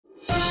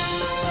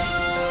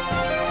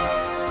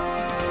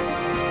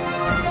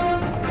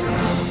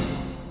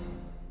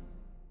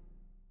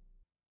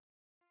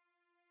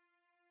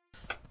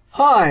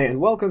Hi, and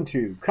welcome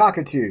to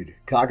Cockatoo,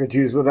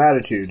 Cockatoos with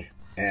Attitude,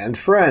 and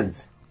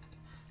friends.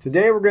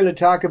 Today we're going to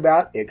talk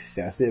about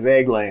excessive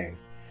egg laying,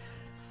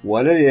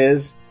 what it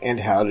is, and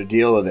how to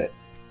deal with it.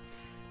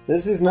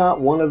 This is not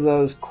one of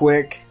those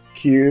quick,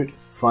 cute,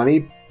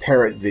 funny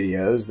parrot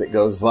videos that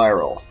goes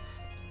viral.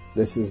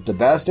 This is the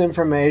best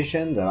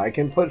information that I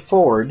can put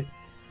forward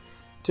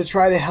to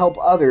try to help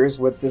others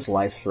with this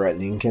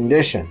life-threatening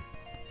condition.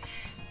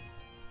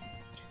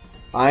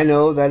 I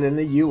know that in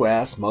the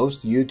US,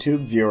 most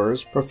YouTube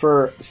viewers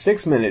prefer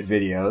 6-minute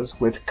videos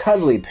with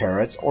cuddly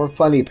parrots or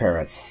funny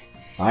parrots.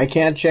 I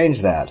can't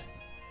change that.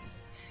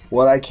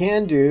 What I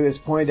can do is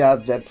point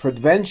out that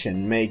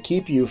prevention may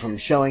keep you from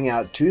shelling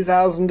out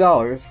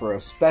 $2,000 for a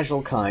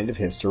special kind of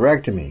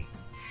hysterectomy.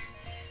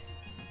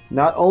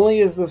 Not only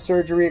is the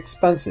surgery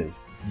expensive,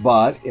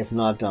 but if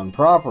not done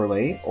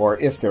properly, or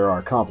if there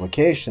are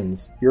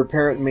complications, your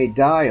parrot may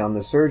die on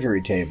the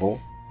surgery table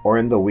or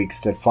in the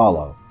weeks that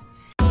follow.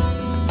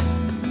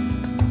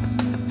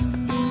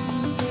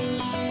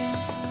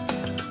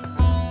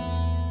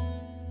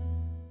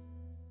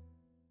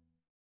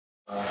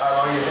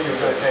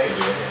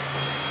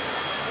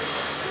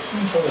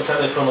 From the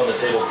time they put him on the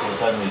table to the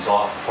time he's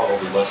off,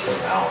 probably less than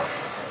an hour.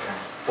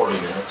 40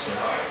 minutes, you know.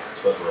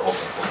 That's what we're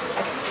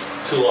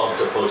hoping for. Too long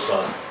to post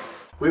on.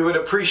 We would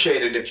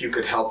appreciate it if you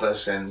could help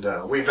us, and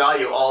we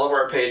value all of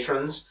our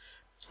patrons.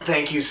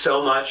 Thank you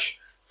so much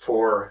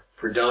for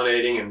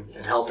donating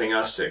and helping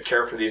us to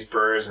care for these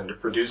birds and to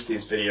produce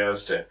these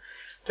videos to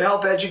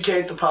help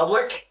educate the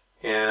public.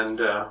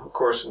 And, of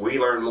course, we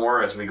learn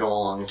more as we go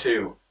along,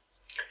 too.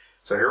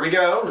 So here we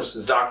go. This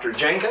is Dr.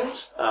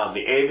 Jenkins of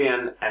the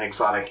Avian and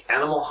Exotic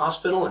Animal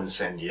Hospital in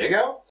San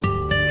Diego.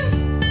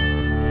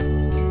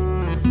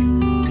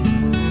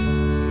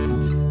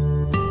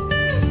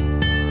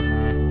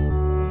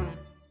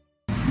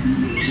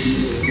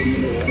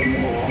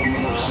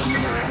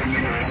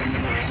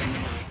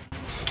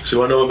 So you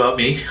want to know about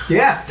me?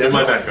 Yeah, definitely. And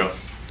my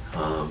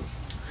background.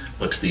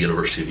 Went to the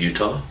University of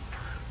Utah.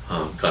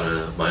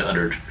 Got my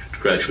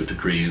undergraduate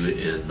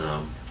degree in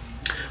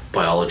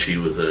biology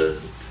with a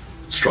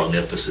strong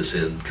emphasis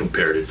in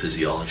comparative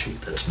physiology.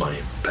 That's my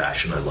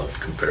passion. I love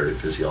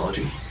comparative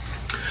physiology.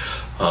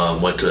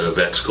 Went to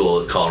vet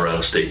school at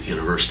Colorado State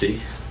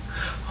University.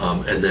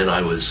 And then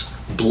I was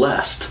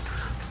blessed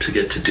to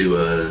get to do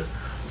a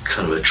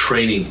kind of a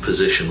training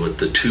position with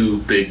the two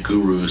big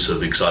gurus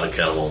of exotic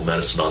animal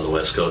medicine on the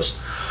West Coast,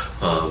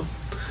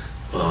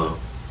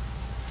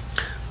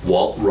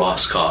 Walt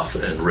Roscoff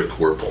and Rick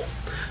Werpel.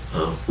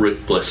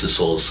 Rick, bless his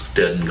soul, is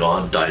dead and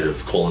gone, died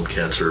of colon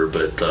cancer,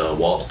 but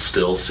Walt's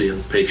still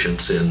seeing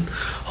patients in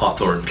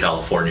Hawthorne,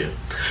 California.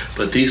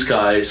 But these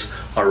guys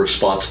are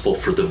responsible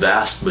for the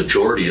vast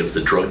majority of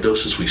the drug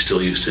doses we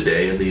still use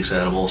today in these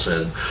animals,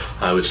 and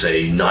I would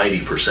say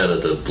 90%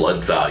 of the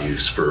blood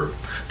values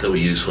that we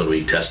use when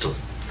we test them,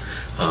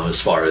 as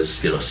far as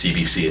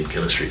CBC and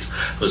chemistries.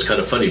 It was kind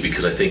of funny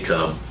because I think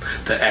the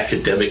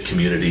academic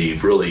community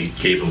really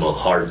gave them a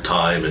hard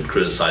time and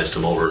criticized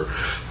them over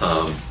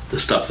the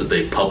stuff that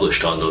they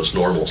published on those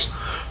normals.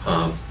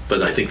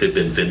 But I think they've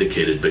been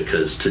vindicated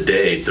because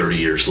today, 30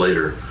 years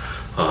later,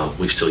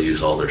 we still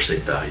use all their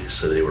zinc values,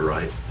 so they were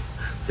right.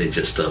 They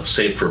just,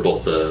 same for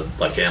both the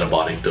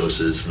antibiotic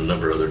doses and a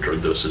number of other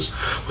drug doses,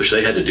 which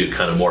they had to do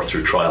kind of more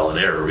through trial and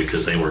error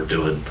because they weren't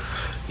doing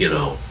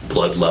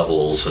blood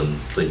levels and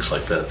things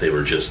like that. They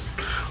were just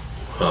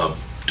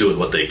doing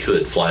what they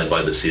could, flying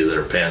by the seat of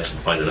their pants and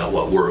finding out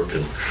what worked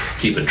and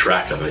keeping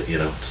track of it,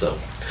 so.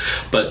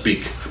 But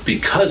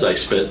because I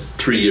spent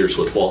 3 years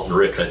with Walt and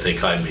Rick, I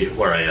think I'm here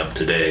where I am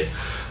today,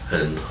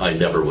 and I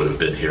never would have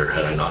been here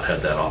had I not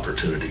had that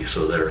opportunity.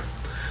 So they're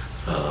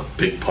a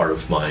big part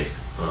of my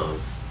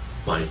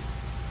my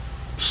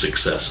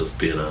success of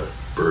being a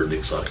bird and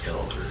exotic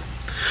animal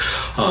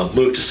bird.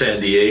 Moved to San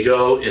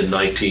Diego in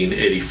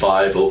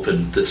 1985,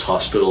 opened this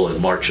hospital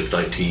in March of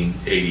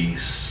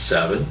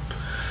 1987.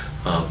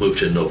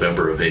 Moved in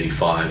November of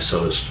 85,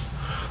 so it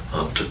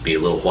took me a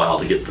little while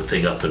to get the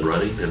thing up and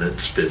running, and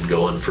it's been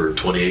going for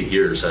 28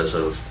 years as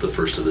of the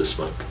first of this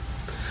month.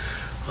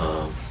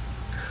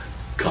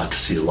 Got to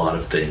see a lot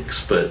of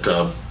things, but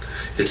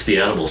it's the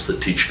animals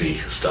that teach me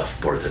stuff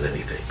more than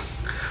anything.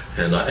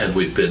 And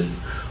we've been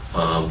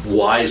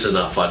wise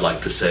enough, I'd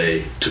like to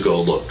say, to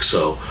go look.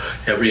 So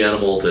every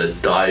animal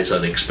that dies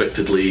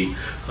unexpectedly,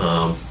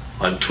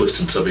 I'm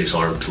twisting somebody's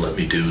arm to let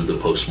me do the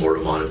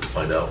post-mortem on it to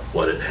find out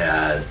what it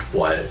had,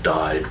 why it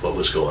died, what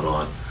was going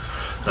on.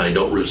 And I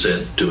don't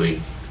resent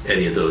doing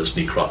any of those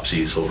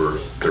necropsies over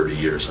 30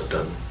 years. I've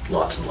done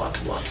lots and lots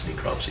and lots of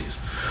necropsies.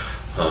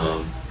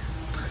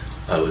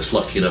 I was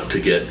lucky enough to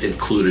get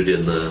included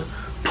in the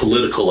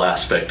political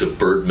aspect of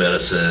bird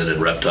medicine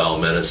and reptile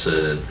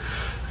medicine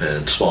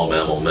and small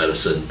mammal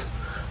medicine,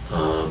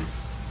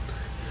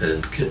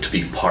 and get to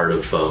be part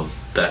of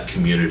that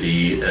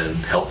community and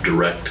help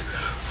direct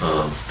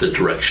the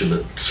direction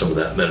that some of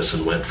that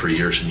medicine went for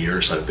years and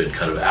years. I've been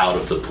kind of out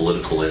of the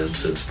political end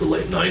since the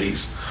late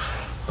 90s.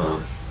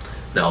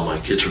 Now my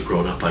kids are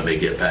grown up, I may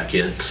get back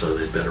in, so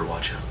they'd better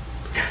watch out.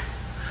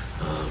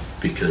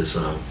 Because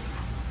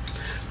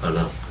I don't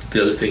know.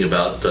 The other thing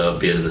about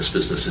being in this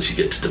business is you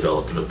get to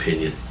develop an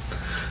opinion,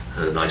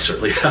 and I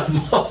certainly have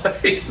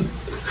mine.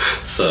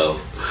 So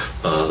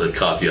the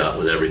caveat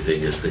with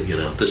everything is that, you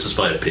know, this is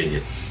my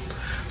opinion.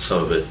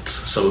 Some of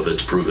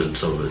it's proven,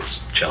 some of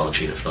it's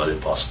challenging, if not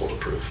impossible to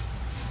prove.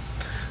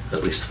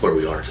 At least where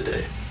we are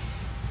today.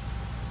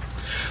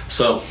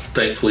 So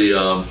thankfully,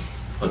 I'm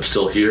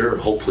still here.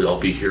 Hopefully, I'll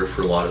be here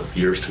for a lot of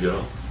years to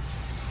go.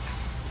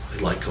 I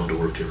like going to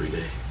work every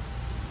day.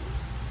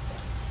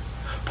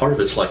 Part of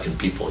it's liking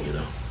people, you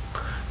know,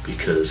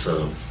 because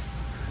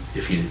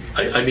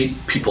I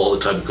meet people all the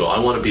time who go, I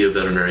want to be a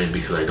veterinarian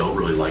because I don't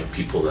really like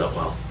people that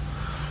well.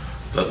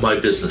 But my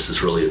business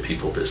is really a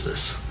people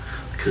business,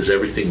 because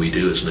everything we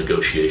do is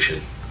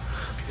negotiation.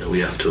 You know,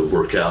 we have to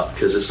work out,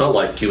 because it's not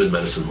like human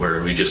medicine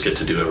where we just get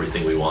to do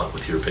everything we want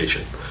with your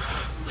patient.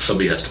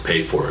 Somebody has to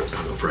pay for it,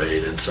 I'm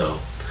afraid, and so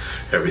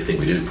everything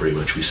we do, pretty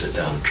much, we sit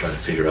down and try to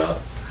figure out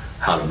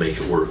how to make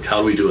it work.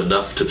 How do we do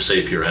enough to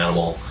save your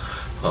animal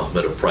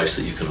at a price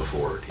that you can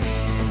afford?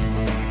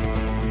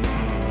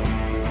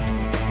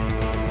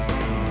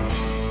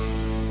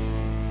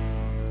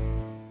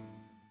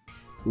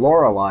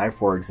 Lauralei,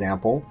 for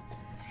example,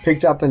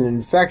 picked up an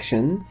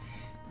infection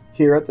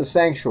here at the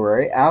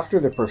sanctuary after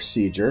the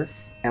procedure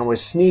and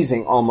was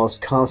sneezing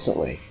almost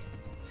constantly.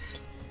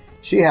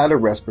 She had a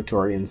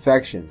respiratory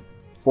infection,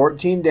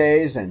 14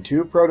 days and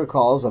 2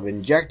 protocols of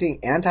injecting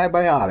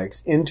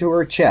antibiotics into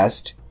her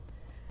chest,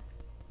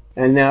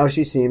 and now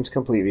she seems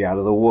completely out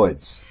of the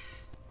woods.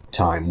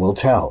 Time will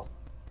tell.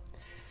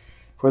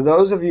 For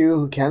those of you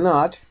who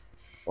cannot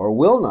or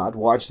will not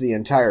watch the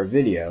entire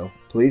video,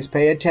 please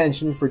pay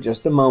attention for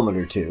just a moment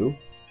or two.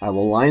 I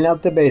will line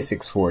out the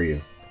basics for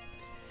you.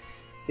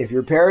 If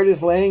your parrot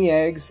is laying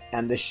eggs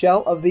and the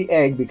shell of the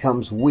egg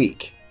becomes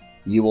weak,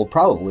 you will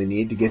probably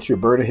need to get your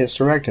bird a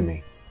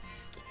hysterectomy.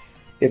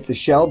 If the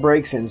shell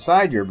breaks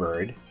inside your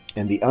bird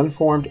and the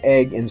unformed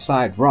egg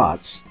inside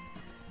rots,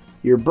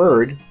 your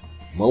bird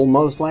will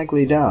most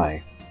likely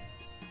die.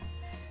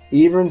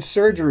 Even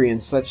surgery in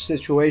such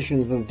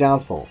situations is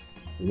doubtful.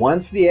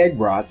 Once the egg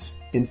rots,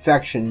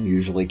 infection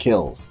usually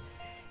kills.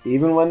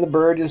 Even when the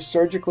bird is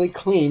surgically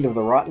cleaned of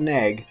the rotten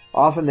egg,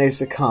 often they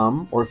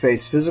succumb or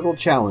face physical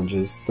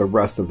challenges the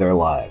rest of their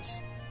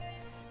lives.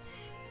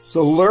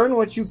 So learn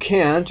what you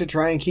can to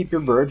try and keep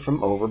your bird from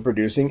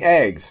overproducing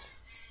eggs.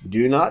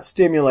 Do not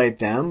stimulate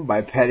them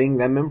by petting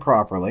them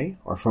improperly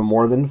or for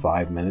more than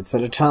 5 minutes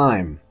at a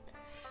time.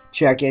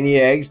 Check any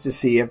eggs to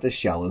see if the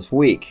shell is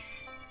weak.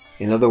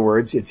 In other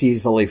words, it's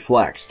easily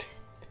flexed.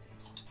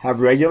 Have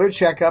regular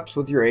checkups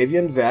with your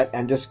avian vet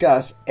and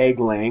discuss egg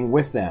laying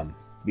with them.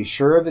 Be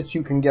sure that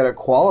you can get a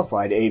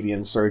qualified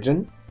avian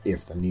surgeon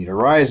if the need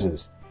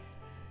arises.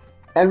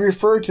 And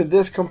refer to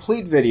this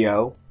complete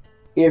video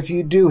if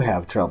you do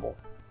have trouble.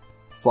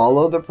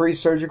 Follow the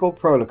pre-surgical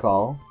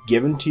protocol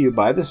given to you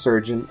by the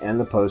surgeon and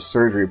the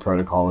post-surgery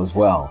protocol as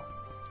well.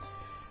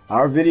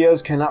 Our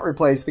videos cannot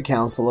replace the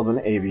counsel of an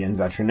avian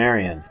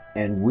veterinarian,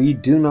 and we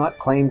do not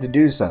claim to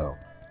do so.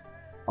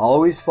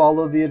 Always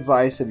follow the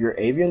advice of your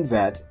avian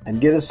vet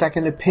and get a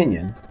second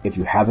opinion if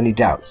you have any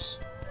doubts.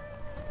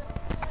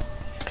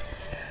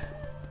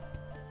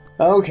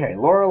 Okay,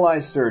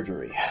 Laurelei's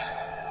surgery.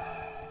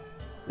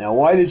 Now,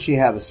 why did she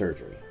have a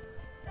surgery?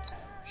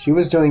 She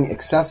was doing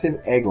excessive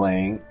egg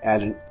laying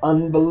at an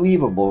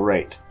unbelievable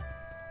rate.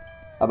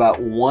 About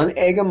 1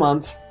 egg a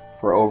month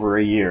for over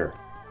a year.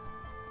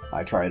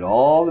 I tried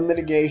all the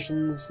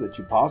mitigations that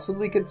you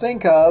possibly could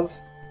think of,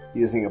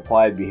 using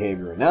applied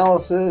behavior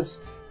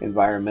analysis,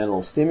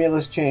 environmental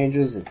stimulus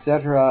changes,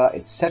 etc.,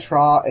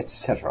 etc.,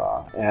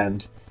 etc.,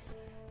 and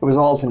it was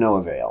all to no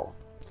avail.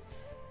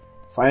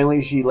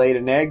 Finally, she laid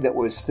an egg that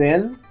was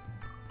thin.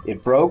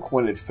 It broke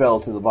when it fell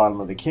to the bottom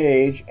of the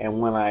cage,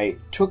 and when I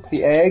took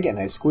the egg and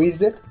I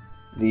squeezed it,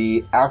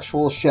 the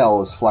actual shell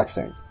was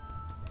flexing.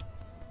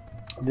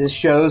 This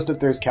shows that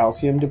there's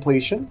calcium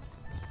depletion.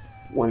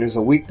 When there's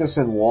a weakness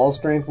in wall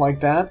strength like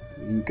that,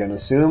 you can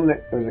assume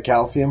that there's a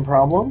calcium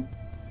problem.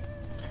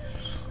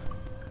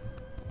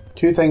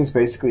 2 things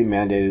basically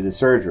mandated the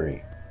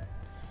surgery.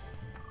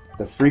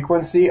 The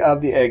frequency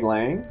of the egg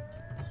laying,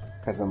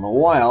 because in the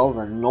wild,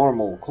 the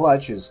normal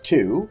clutch is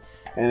 2,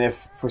 and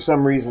if for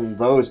some reason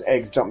those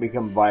eggs don't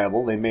become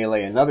viable, they may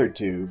lay another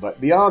 2,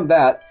 but beyond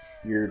that,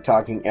 you're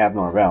talking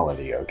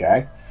abnormality,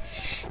 okay?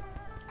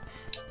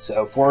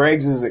 So 4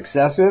 eggs is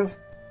excessive.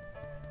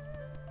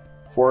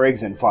 4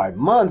 eggs in 5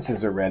 months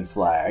is a red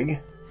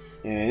flag.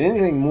 And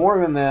anything more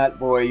than that,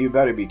 boy, you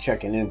better be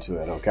checking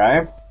into it,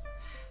 okay?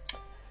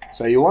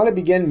 So you want to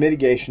begin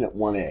mitigation at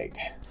 1 egg.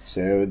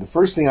 So the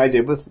first thing I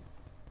did with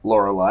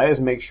Lauralei is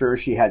make sure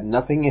she had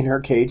nothing in her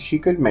cage she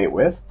could mate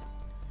with,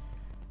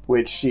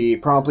 which she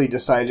promptly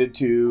decided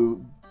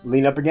to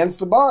lean up against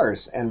the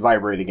bars and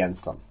vibrate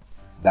against them.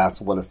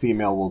 That's what a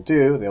female will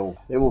do.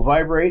 They will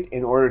vibrate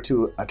in order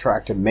to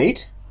attract a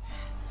mate.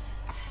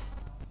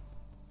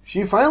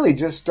 She finally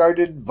just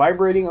started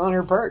vibrating on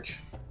her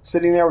perch,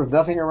 sitting there with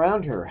nothing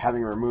around her,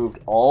 having removed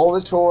all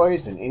the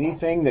toys and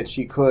anything that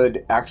she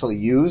could actually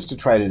use to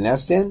try to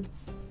nest in.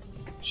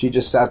 She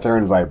just sat there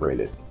and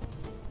vibrated.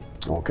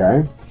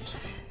 Okay.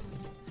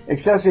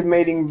 Excessive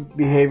mating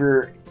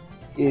behavior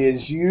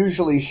is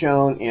usually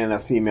shown in a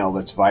female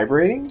that's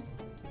vibrating.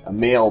 A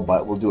male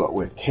but will do it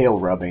with tail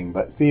rubbing,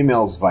 but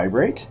females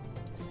vibrate,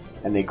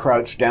 and they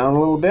crouch down a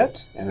little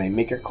bit, and they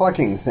make a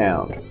clucking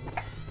sound.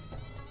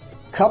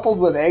 Coupled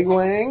with egg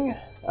laying,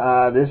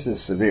 this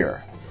is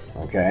severe.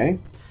 Okay?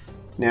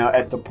 Now,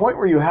 at the point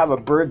where you have a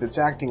bird that's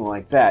acting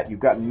like that, you've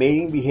got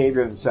mating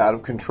behavior that's out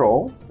of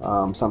control.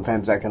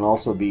 Sometimes that can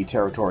also be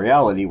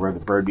territoriality, where the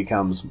bird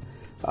becomes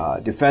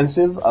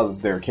defensive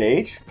of their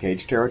cage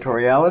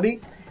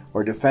territoriality,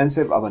 or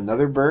defensive of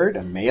another bird,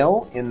 a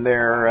male, in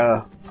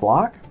their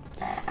flock.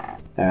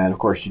 And, of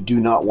course, you do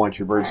not want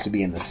your birds to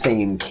be in the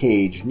same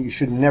cage. You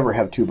should never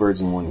have two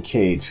birds in one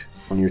cage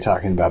when you're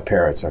talking about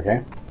parrots,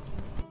 okay?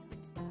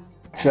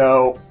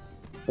 So,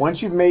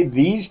 once you've made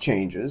these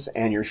changes,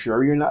 and you're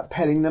sure you're not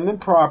petting them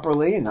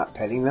improperly and not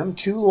petting them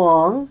too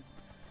long,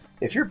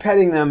 if you're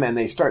petting them and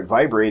they start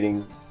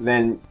vibrating,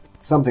 then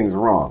something's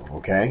wrong,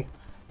 okay?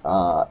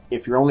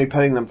 If you're only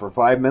petting them for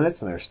 5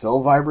 minutes and they're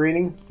still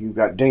vibrating, you've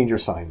got danger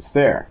signs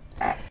there.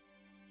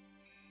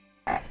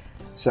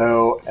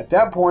 So at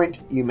that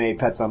point, you may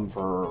pet them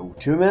for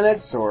 2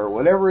 minutes or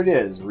whatever it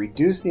is.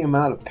 Reduce the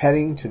amount of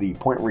petting to the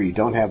point where you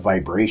don't have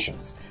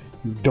vibrations.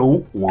 You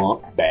don't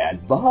want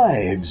bad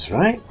vibes,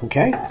 right?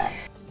 Okay.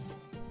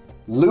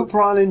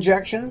 Lupron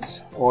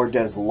injections or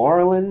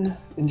deslorelin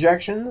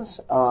injections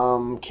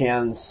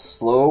can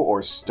slow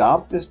or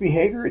stop this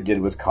behavior. It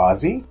did with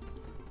Kazi.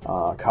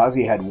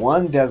 Kazi had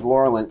one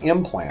deslorelin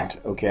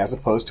implant, okay, as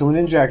opposed to an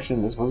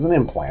injection. This was an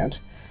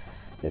implant.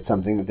 It's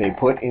something that they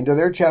put into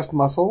their chest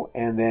muscle,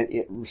 and then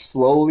it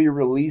slowly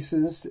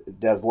releases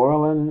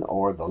deslorelin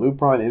or the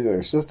Lupron into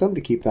their system to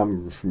keep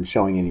them from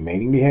showing any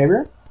mating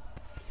behavior.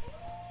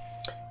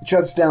 It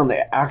shuts down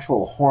the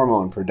actual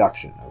hormone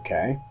production,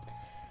 okay?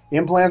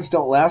 Implants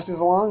don't last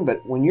as long,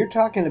 but when you're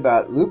talking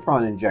about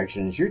Lupron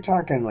injections, you're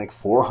talking like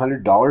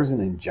 $400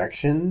 an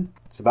injection.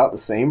 It's about the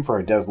same for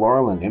a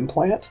deslorelin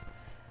implant.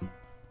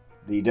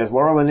 The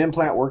deslorelin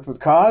implant worked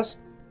with Kaz.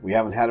 We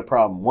haven't had a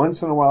problem.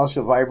 Once in a while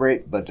she'll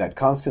vibrate, but that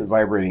constant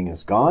vibrating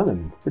is gone,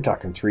 and we're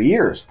talking 3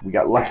 years. We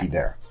got lucky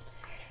there.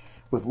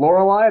 With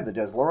Lauralei, the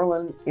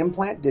deslorelin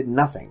implant did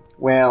nothing.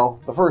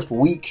 Well, the first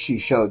week she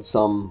showed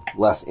some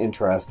less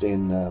interest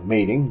in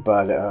mating,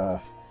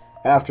 but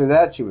after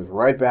that she was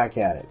right back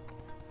at it.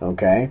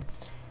 Okay?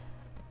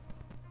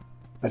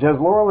 A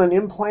deslorelin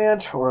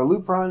implant or a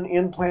Lupron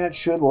implant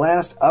should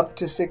last up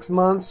to 6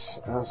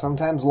 months,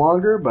 sometimes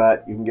longer,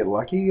 but you can get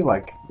lucky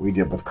like we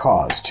did with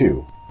Kaz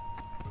too.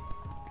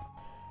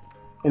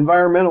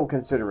 Environmental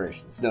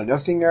considerations. No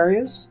nesting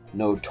areas,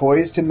 no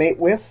toys to mate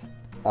with.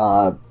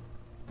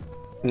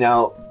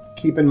 Now,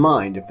 keep in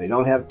mind, if they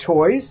don't have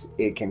toys,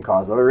 it can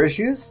cause other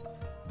issues.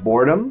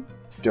 Boredom,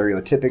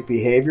 stereotypic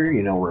behavior,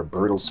 you know, where a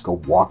bird will go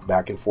walk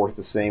back and forth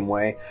the same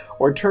way,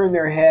 or turn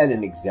their head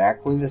in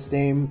exactly the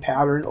same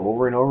pattern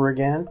over and over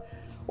again,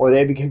 or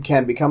they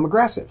can become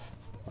aggressive.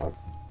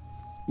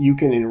 You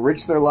can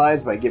enrich their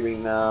lives by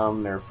giving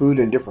them their food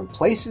in different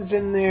places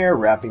in there,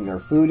 wrapping their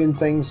food in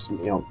things,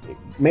 you know,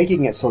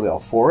 making it so they'll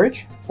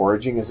forage.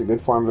 Foraging is a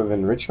good form of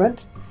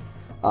enrichment.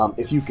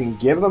 If you can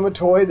give them a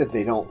toy that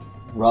they don't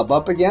rub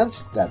up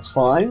against, that's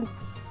fine.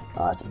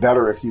 It's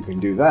better if you can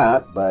do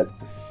that, but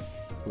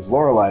with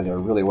Lauralei, there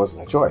really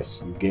wasn't a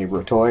choice. You gave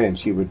her a toy and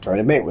she would try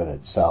to mate with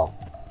it, so.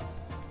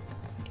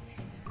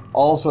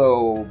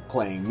 Also,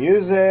 playing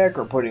music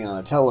or putting on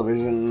a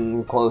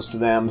television close to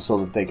them so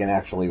that they can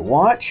actually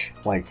watch,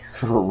 like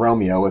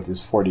Romeo with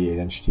his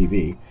 48-inch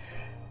TV.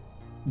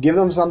 Give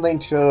them something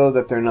so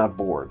that they're not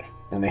bored,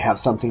 and they have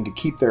something to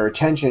keep their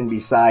attention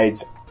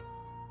besides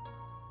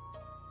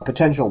a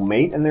potential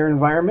mate in their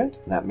environment.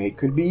 And that mate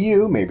could be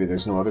you. Maybe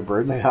there's no other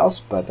bird in the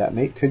house, but that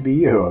mate could be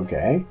you,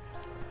 okay?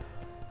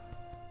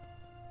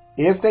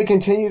 If they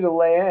continue to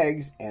lay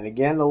eggs, and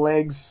again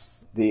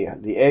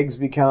the eggs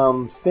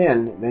become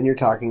thin, then you're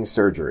talking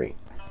surgery.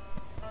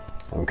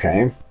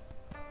 Okay?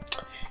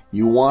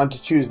 You want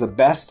to choose the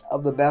best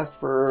of the best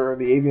for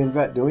the avian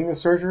vet doing the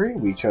surgery.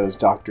 We chose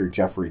Dr.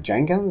 Jeffrey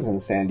Jenkins in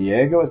San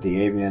Diego at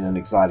the Avian and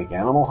Exotic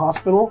Animal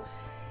Hospital.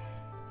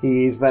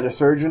 He's been a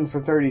surgeon for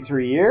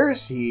 33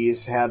 years.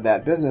 He's had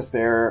that business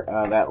there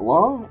that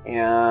long,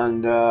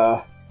 and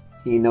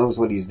he knows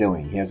what he's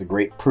doing. He has a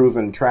great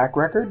proven track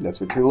record. That's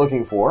what you're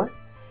looking for.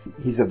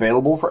 He's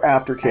available for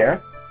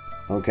aftercare.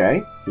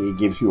 Okay? He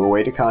gives you a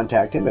way to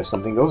contact him if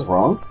something goes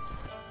wrong.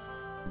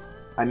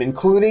 I'm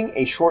including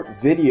a short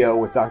video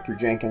with Dr.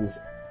 Jenkins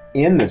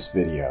in this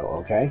video,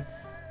 okay?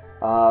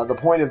 The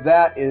point of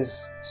that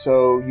is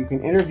so you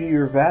can interview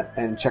your vet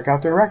and check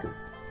out their record.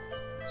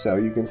 So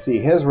you can see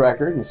his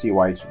record and see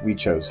why we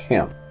chose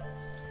him.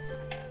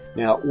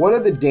 Now, what are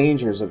the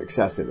dangers of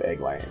excessive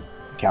egg laying?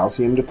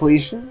 Calcium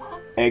depletion,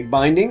 egg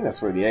binding,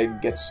 that's where the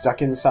egg gets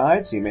stuck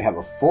inside, so you may have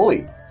a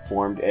fully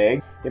formed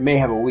egg. It may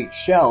have a weak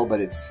shell, but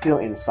it's still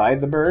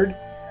inside the bird.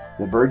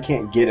 The bird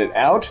can't get it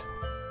out.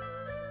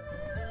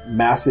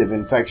 Massive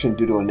infection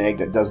due to an egg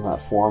that does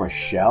not form a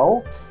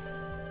shell.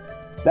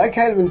 That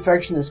kind of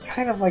infection is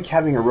kind of like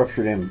having a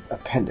ruptured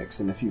appendix,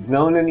 and if you've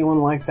known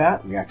anyone like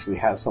that, you actually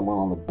have someone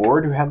on the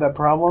board who had that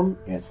problem,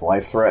 it's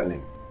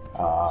life-threatening.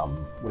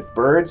 With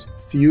birds,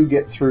 few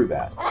get through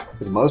that,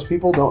 because most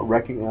people don't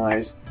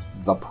recognize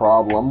the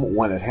problem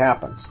when it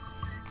happens.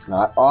 It's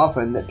not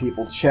often that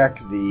people check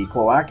the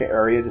cloaca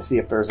area to see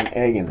if there's an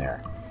egg in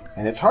there.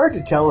 And it's hard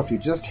to tell if you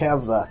just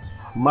have the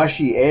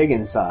mushy egg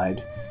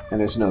inside and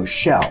there's no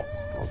shell,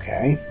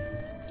 okay?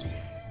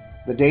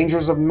 The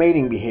dangers of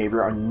mating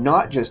behavior are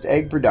not just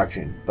egg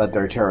production, but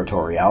their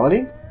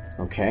territoriality.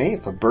 Okay,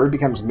 if a bird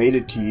becomes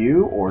mated to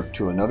you or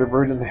to another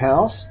bird in the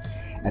house,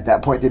 at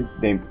that point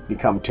they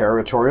become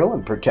territorial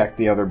and protect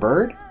the other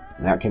bird.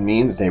 And that can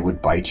mean that they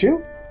would bite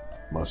you.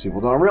 Most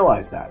people don't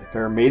realize that. If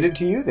they're mated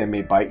to you, they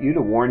may bite you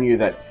to warn you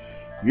that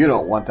you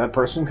don't want that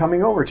person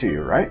coming over to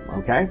you, right?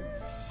 Okay.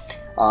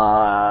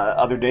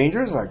 Other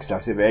dangers are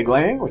excessive egg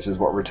laying, which is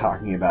what we're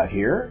talking about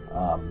here.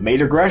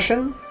 Mate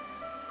aggression.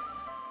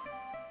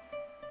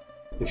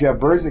 If you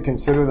have birds that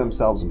consider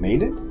themselves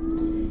mated,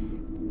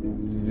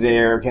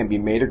 there can be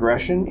mate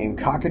aggression in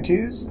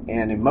cockatoos,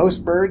 and in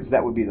most birds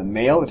that would be the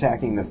male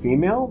attacking the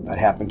female. That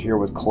happened here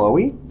with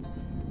Chloe.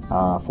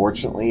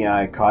 Fortunately,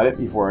 I caught it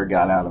before it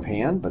got out of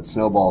hand, but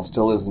Snowball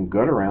still isn't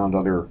good around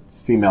other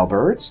female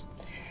birds.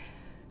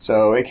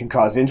 So it can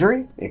cause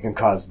injury, it can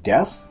cause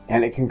death,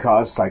 and it can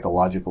cause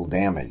psychological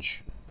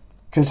damage.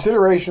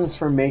 Considerations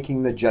for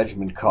making the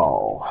judgment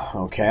call,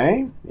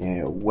 okay?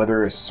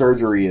 Whether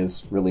surgery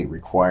is really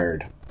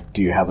required.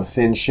 Do you have a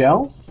thin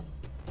shell?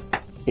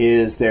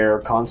 Is there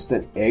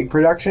constant egg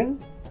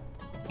production?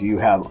 Do you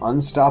have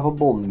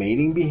unstoppable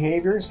mating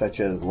behavior, such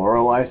as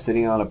Lauralei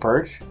sitting on a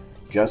perch,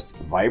 just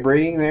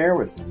vibrating there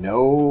with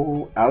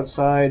no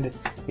outside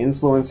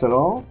influence at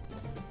all?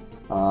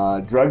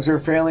 Drugs are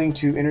failing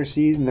to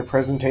intercede in the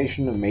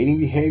presentation of mating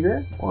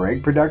behavior or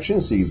egg production,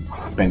 so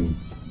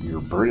your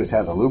bird has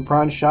had a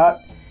Lupron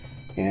shot,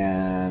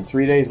 and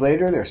 3 days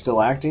later they're still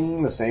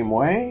acting the same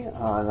way.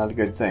 Not a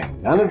good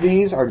thing. None of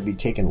these are to be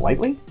taken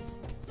lightly,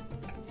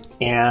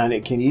 and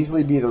it can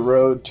easily be the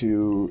road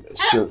to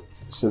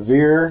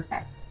severe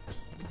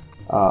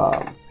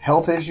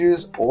health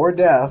issues or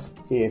death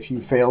if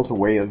you fail to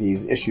weigh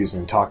these issues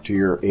and talk to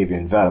your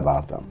avian vet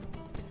about them.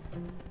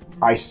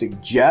 I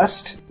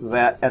suggest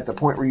that at the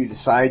point where you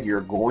decide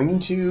you're going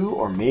to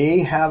or may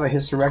have a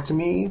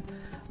hysterectomy,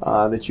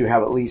 that you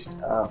have at least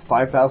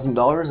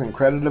 $5,000 in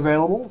credit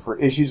available for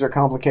issues or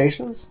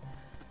complications.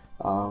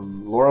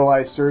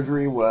 Laurelei's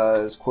surgery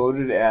was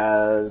quoted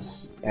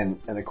as,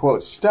 and the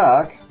quote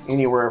stuck,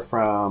 anywhere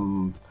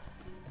from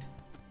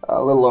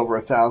a little over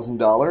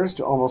 $1,000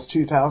 to almost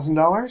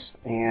 $2,000.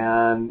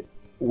 And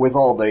with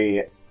all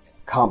the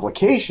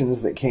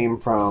complications that came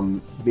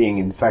from being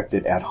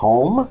infected at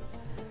home,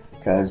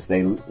 because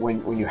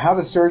when you have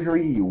a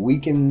surgery, you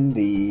weaken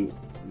the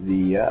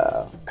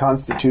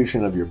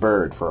constitution of your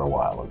bird for a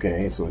while,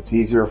 okay? So it's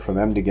easier for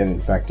them to get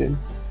infected.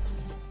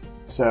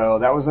 So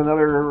that was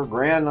another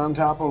grand on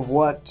top of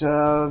what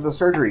the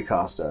surgery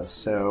cost us.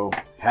 So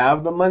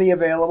have the money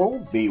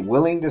available, be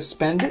willing to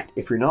spend it.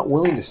 If you're not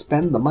willing to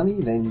spend the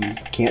money, then you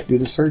can't do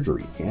the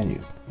surgery, can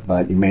you?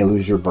 But you may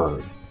lose your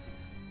bird.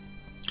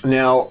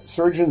 Now,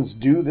 surgeons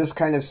do this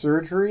kind of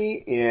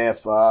surgery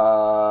if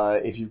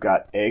you've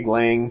got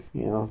egg-laying,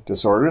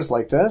 disorders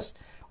like this,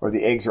 or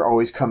the eggs are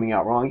always coming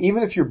out wrong.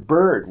 Even if your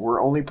bird were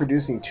only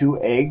producing 2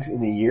 eggs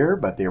in a year,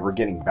 but they were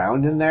getting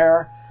bound in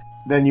there,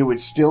 then you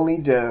would still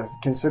need to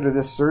consider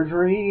this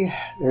surgery.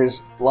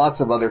 There's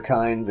lots of other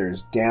kinds.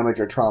 There's damage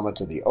or trauma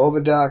to the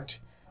oviduct.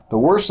 The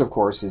worst, of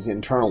course, is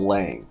internal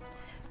laying,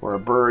 where a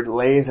bird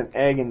lays an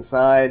egg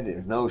inside,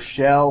 there's no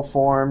shell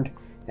formed,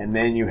 and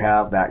then you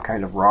have that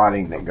kind of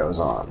rotting that goes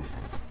on.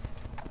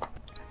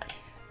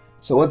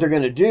 So what they're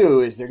going to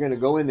do is they're going to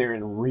go in there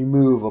and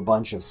remove a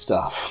bunch of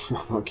stuff,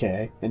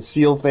 okay, and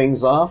seal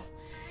things off.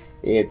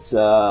 It's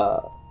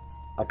a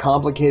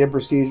complicated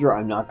procedure.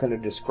 I'm not going to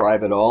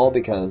describe it all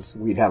because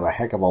we'd have a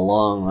heck of a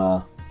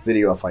long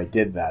video if I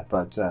did that.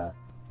 But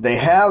they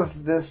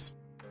have this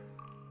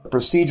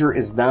procedure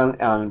is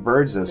done on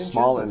birds as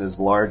small and as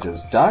large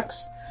as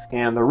ducks.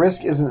 And the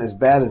risk isn't as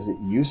bad as it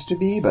used to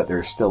be, but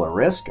there's still a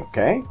risk,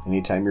 okay?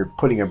 Anytime you're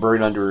putting a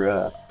bird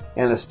under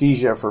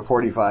anesthesia for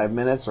 45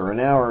 minutes or an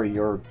hour,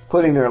 you're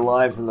putting their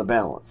lives in the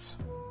balance.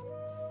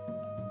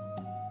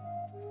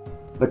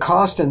 The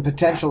cost and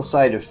potential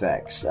side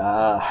effects.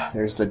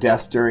 There's the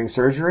death during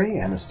surgery.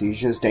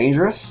 Anesthesia is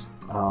dangerous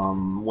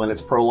when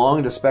it's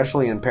prolonged,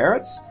 especially in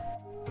parrots.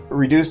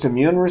 Reduced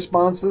immune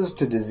responses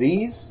to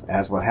disease,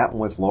 as what happened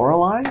with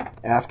Lauralei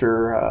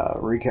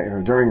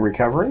during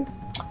recovery.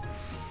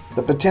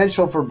 The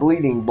potential for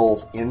bleeding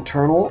both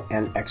internal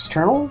and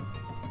external.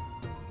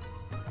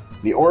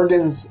 The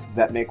organs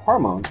that make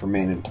hormones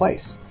remain in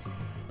place.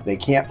 They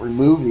can't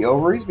remove the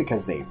ovaries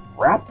because they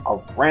wrap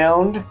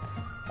around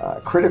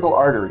critical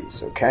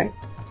arteries, okay?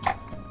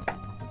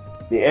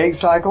 The egg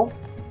cycle,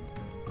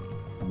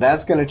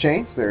 that's going to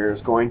change.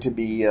 There's going to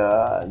be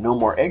no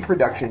more egg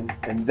production,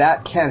 and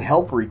that can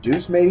help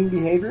reduce mating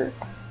behavior,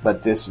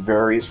 but this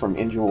varies from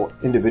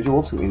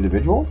individual to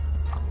individual.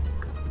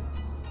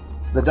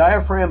 The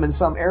diaphragm in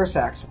some air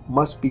sacs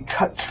must be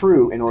cut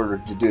through in order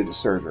to do the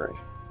surgery.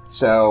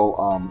 So,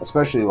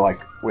 especially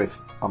like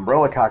with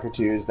umbrella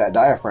cockatoos, that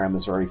diaphragm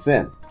is very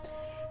thin.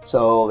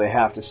 So they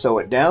have to sew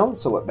it down,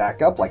 sew it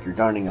back up like you're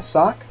darning a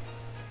sock.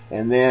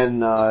 And then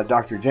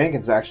Dr.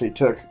 Jenkins actually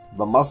took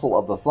the muscle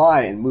of the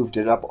thigh and moved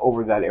it up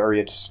over that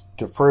area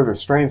to further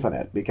strengthen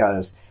it,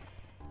 because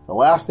the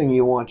last thing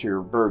you want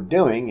your bird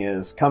doing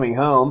is coming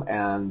home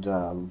and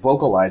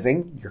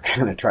vocalizing. You're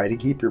going to try to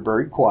keep your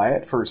bird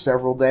quiet for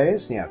several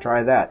days. Yeah,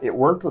 try that. It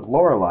worked with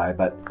Lauralei,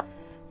 but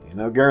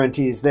no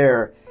guarantees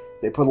there.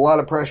 They put a lot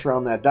of pressure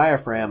on that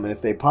diaphragm, and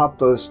if they pop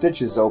those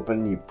stitches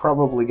open, you're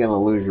probably going to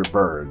lose your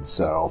bird.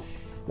 So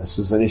this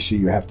is an issue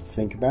you have to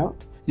think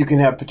about. You can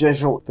have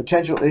potential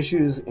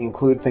issues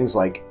include things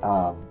like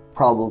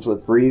problems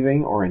with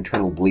breathing or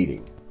internal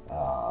bleeding.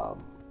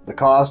 The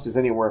cost is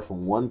anywhere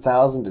from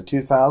 $1,000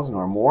 to $2,000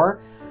 or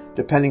more,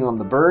 depending on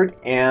the bird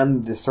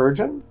and the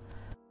surgeon.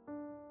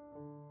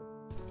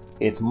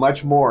 It's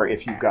much more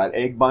if you've got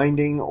egg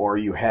binding or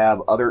you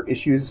have other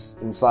issues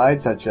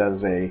inside, such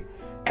as an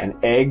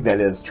egg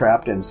that is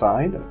trapped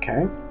inside.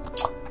 Okay.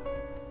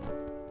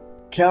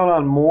 Count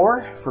on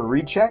more for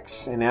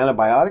rechecks and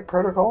antibiotic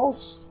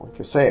protocols. Like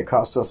I say, it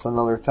cost us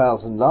another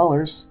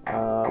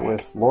 $1,000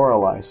 with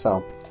Lauralei.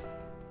 So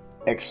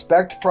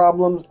expect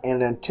problems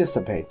and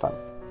anticipate them.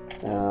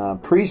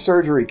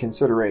 Pre-surgery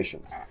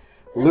considerations.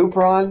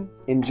 Lupron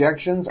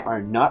injections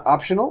are not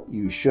optional.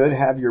 You should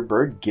have your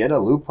bird get a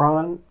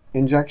Lupron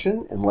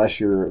injection unless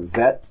your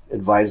vet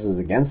advises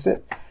against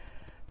it.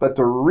 But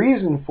the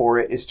reason for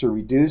it is to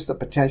reduce the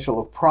potential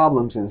of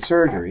problems in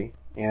surgery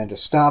and to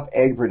stop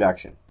egg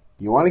production.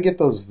 You want to get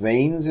those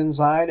veins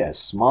inside as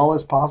small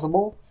as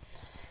possible,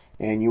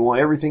 and you want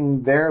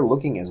everything there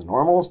looking as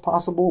normal as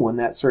possible when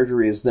that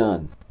surgery is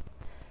done.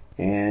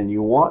 And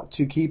you want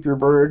to keep your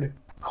bird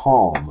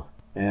calm.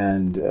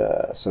 And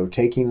so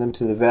taking them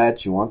to the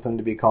vet, you want them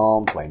to be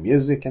calm. Play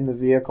music in the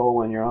vehicle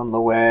when you're on the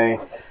way.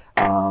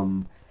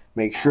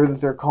 Make sure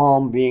that they're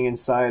calm being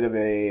inside of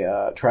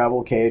a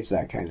travel cage,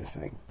 that kind of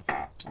thing.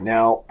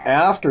 Now,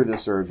 after the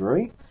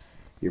surgery,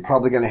 you're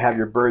probably going to have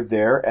your bird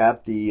there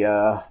at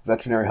the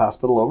veterinary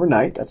hospital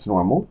overnight. That's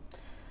normal.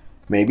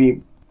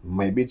 Maybe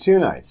 2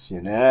 nights.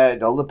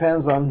 It all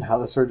depends on how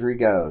the surgery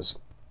goes.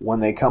 When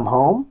they come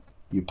home,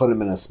 you put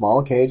them in a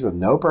small cage with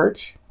no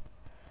perch.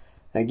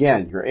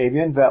 Again, your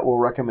avian vet will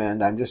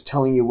recommend. I'm just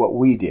telling you what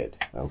we did,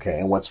 okay,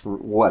 and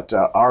what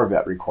our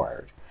vet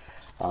required.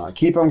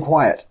 Keep them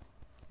quiet.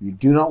 You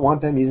do not want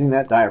them using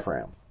that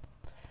diaphragm.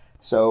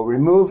 So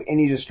remove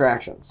any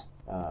distractions.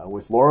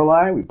 With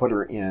Lauralei, we put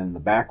her in the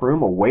back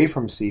room away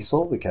from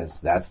Cecil because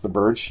that's the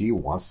bird she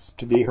wants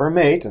to be her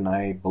mate, and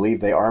I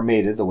believe they are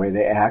mated the way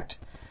they act.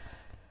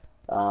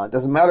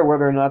 Doesn't matter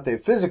whether or not they've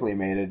physically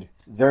mated.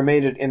 They're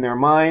mated in their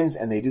minds,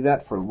 and they do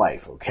that for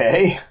life,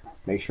 okay?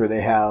 Make sure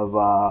they have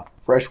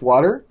fresh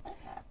water.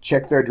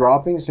 Check their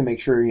droppings to make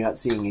sure you're not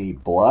seeing any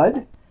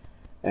blood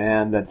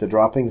and that the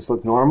droppings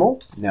look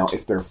normal. Now,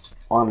 if they're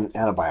on an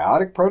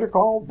antibiotic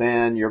protocol,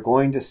 then you're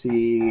going to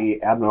see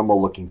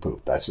abnormal looking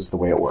poop. That's just the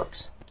way it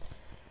works.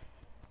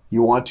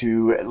 You want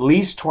to, at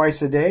least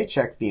twice a day,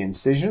 check the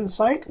incision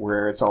site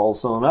where it's all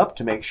sewn up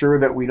to make sure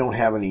that we don't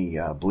have any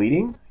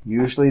bleeding.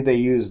 Usually they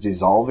use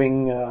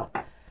dissolving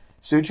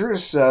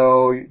sutures,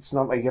 so it's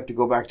not like you have to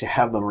go back to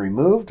have them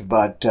removed,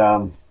 but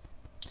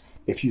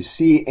if you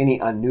see any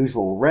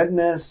unusual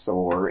redness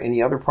or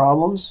any other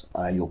problems,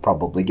 you'll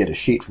probably get a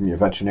sheet from your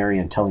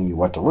veterinarian telling you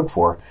what to look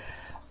for.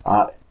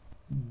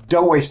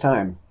 Don't waste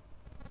time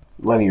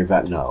letting your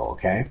vet know,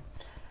 okay?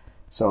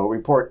 So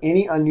report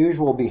any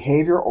unusual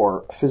behavior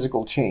or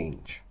physical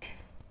change.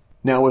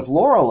 Now with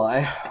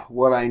Lauralei,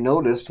 what I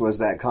noticed was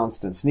that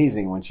constant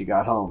sneezing when she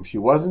got home. She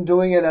wasn't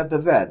doing it at the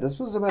vet. This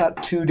was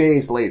about 2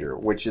 days later,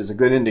 which is a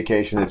good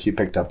indication that she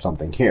picked up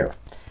something here.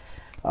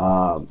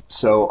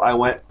 So I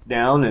went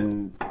down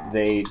and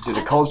they did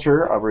a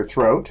culture of her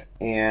throat,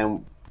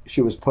 and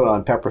she was put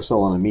on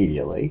piperacillin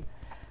immediately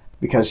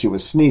because she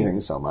was sneezing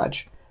so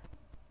much.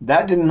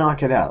 That didn't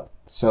knock it out.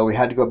 So we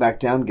had to go back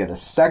down and get a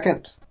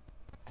second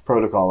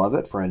protocol of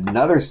it for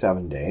another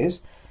 7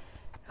 days.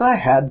 And I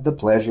had the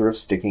pleasure of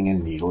sticking a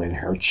needle in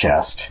her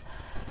chest,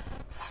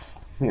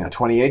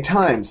 28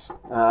 times.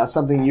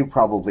 Something you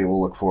probably will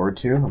look forward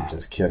to. I'm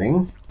just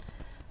kidding.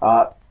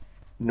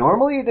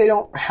 Normally, they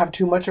don't have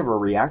too much of a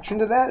reaction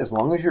to that. As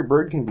long as your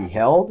bird can be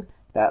held,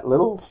 that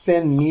little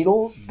thin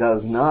needle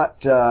does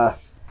not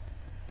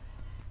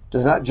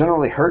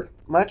generally hurt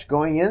much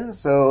going in,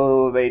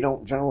 so they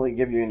don't generally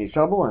give you any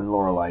trouble, and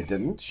Lauralei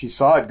didn't. She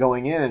saw it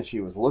going in, and she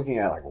was looking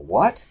at it like,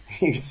 what?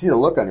 You could see the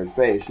look on her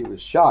face. She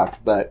was shocked,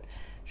 but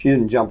she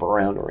didn't jump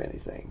around or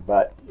anything.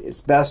 But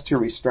it's best to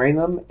restrain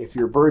them if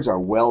your birds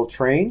are well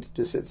trained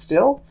to sit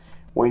still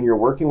when you're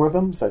working with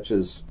them, such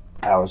as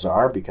ours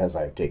are, because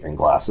I've taken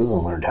classes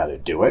and learned how to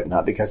do it,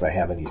 not because I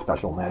have any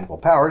special magical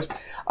powers.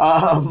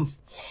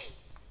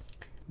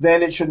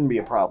 Then it shouldn't be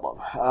a problem.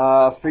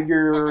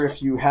 Figure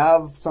if you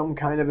have some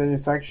kind of an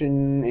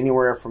infection,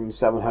 anywhere from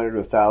 $700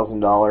 to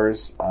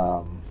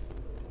 $1,000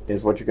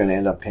 is what you're going to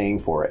end up paying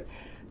for it.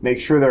 Make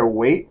sure their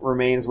weight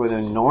remains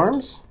within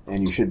norms,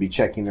 and you should be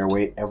checking their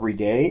weight every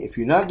day. If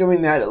you're not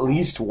doing that at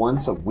least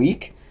once a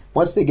week,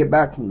 once they get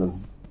back from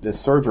the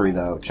surgery,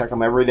 though, check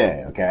them every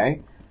day,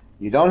 okay?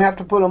 You don't have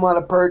to put them on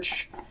a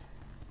perch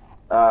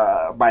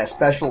by a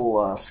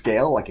special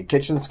scale, like a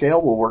kitchen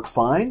scale will work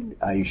fine.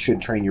 You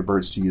should train your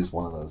birds to use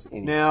one of those.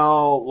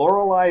 Now,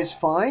 Laurelei's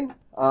fine.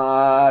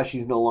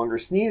 She's no longer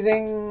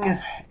sneezing.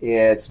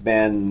 It's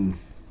been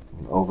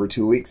over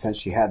 2 weeks since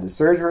she had the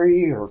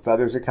surgery. Her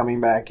feathers are coming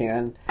back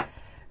in,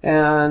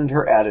 and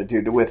her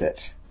attitude with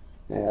it.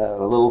 The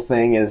little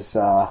thing is,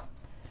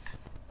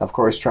 of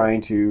course,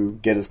 trying to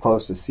get as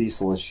close to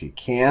Cecil as she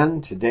can.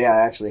 Today,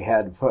 I actually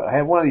had to I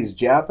have one of these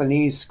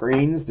Japanese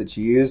screens that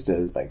you use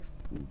to like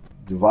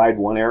divide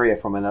one area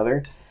from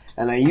another,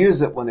 and I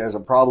use it when there's a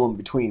problem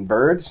between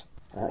birds.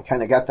 I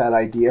kind of got that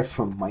idea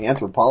from my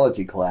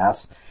anthropology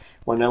class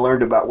when I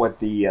learned about what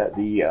the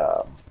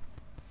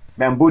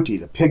Bambuti,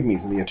 the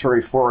pygmies in the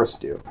Aturi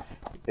forest do.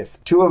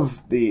 If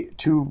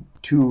two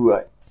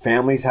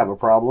families have a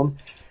problem,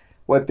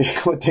 what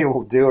they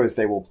will do is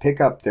they will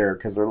pick up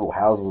because their little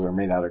houses are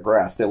made out of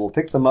grass. They will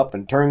pick them up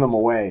and turn them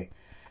away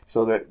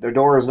so that their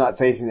door is not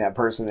facing that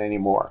person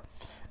anymore.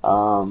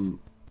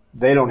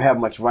 They don't have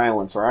much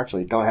violence, or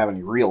actually don't have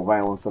any real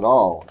violence at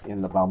all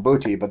in the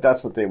Bambuti, but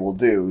that's what they will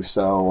do.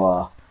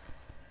 So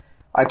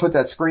I put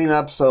that screen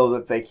up so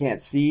that they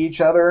can't see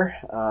each other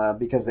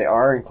because they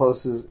are in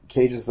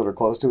cages that are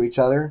close to each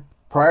other.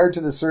 Prior to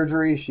the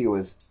surgery, she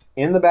was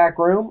in the back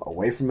room,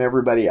 away from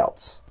everybody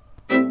else.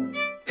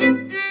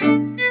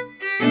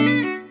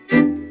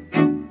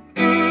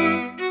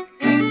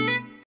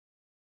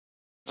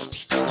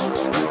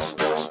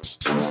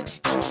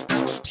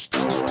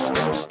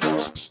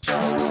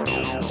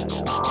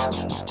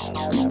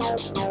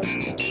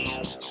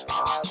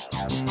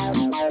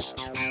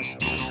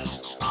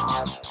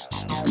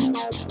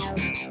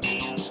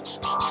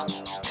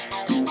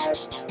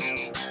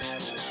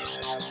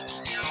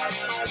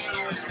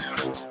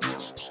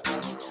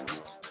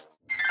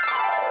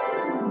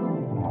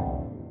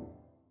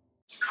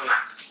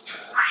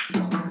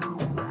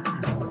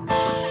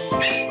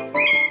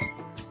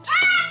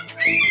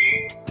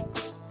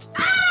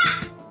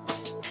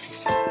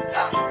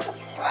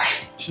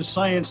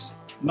 Science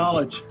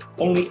knowledge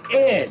only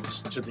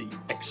adds to the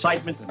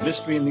excitement, the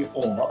mystery, and the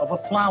awe of a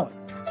flower.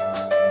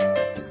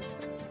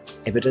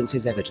 Evidence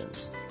is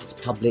evidence. It's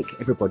public.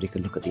 Everybody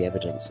can look at the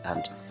evidence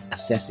and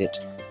assess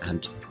it,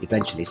 and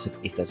eventually,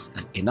 if there's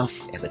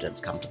enough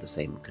evidence, come to the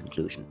same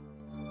conclusion.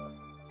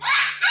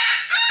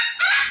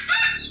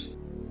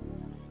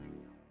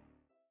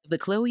 The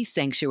Chloe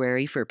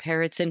Sanctuary for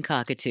Parrots and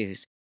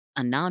Cockatoos,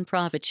 a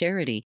nonprofit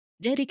charity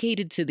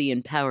dedicated to the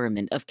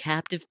empowerment of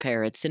captive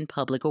parrots and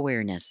public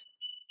awareness.